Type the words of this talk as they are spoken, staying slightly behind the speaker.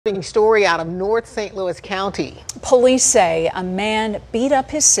Story out of North St. Louis County. Police say a man beat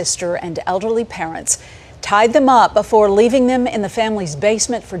up his sister and elderly parents, tied them up before leaving them in the family's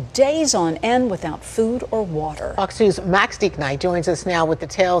basement for days on end without food or water. Fox News' Max Dieknight joins us now with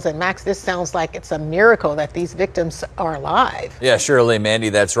details. And Max, this sounds like it's a miracle that these victims are alive. Yeah, Shirley, Mandy,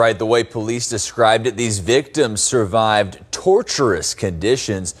 that's right. The way police described it, these victims survived torturous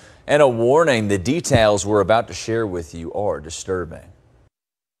conditions. And a warning, the details we're about to share with you are disturbing.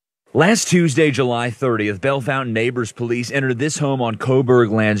 Last Tuesday, July 30th, Bellefontaine Neighbors Police entered this home on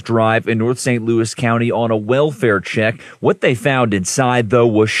Coburglands Drive in North St. Louis County on a welfare check. What they found inside, though,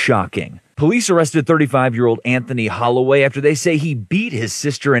 was shocking. Police arrested 35-year-old Anthony Holloway after they say he beat his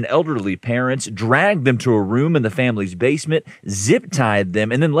sister and elderly parents, dragged them to a room in the family's basement, zip-tied them,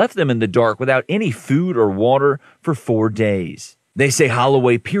 and then left them in the dark without any food or water for 4 days. They say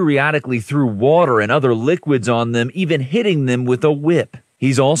Holloway periodically threw water and other liquids on them, even hitting them with a whip.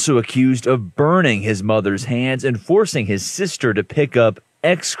 He's also accused of burning his mother's hands and forcing his sister to pick up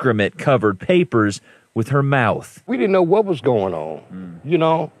excrement-covered papers with her mouth. We didn't know what was going on, you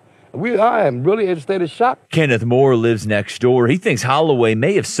know. I am really in a state of shock. Kenneth Moore lives next door. He thinks Holloway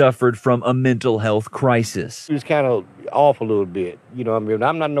may have suffered from a mental health crisis. He was kind of off a little bit, you know what I mean?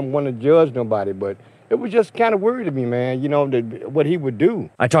 I'm not one to judge nobody, but it was just kind of weird to me, man, you know, what he would do.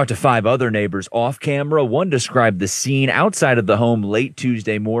 I talked to 5 other neighbors off camera. One described the scene outside of the home late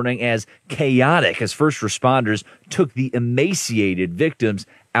Tuesday morning as chaotic as first responders took the emaciated victims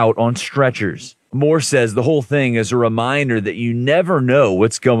out on stretchers. Moore says the whole thing is a reminder that you never know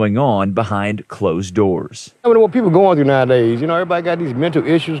what's going on behind closed doors. I mean, what people going through nowadays, you know, everybody got these mental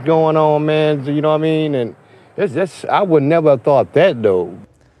issues going on, man, you know what I mean? And I would never have thought that, though.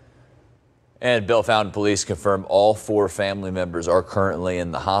 And Bellefontaine police confirm all 4 family members are currently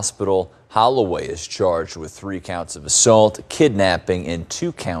in the hospital. Holloway is charged with 3 counts of assault, kidnapping, and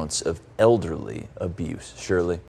 2 counts of elderly abuse. Shirley.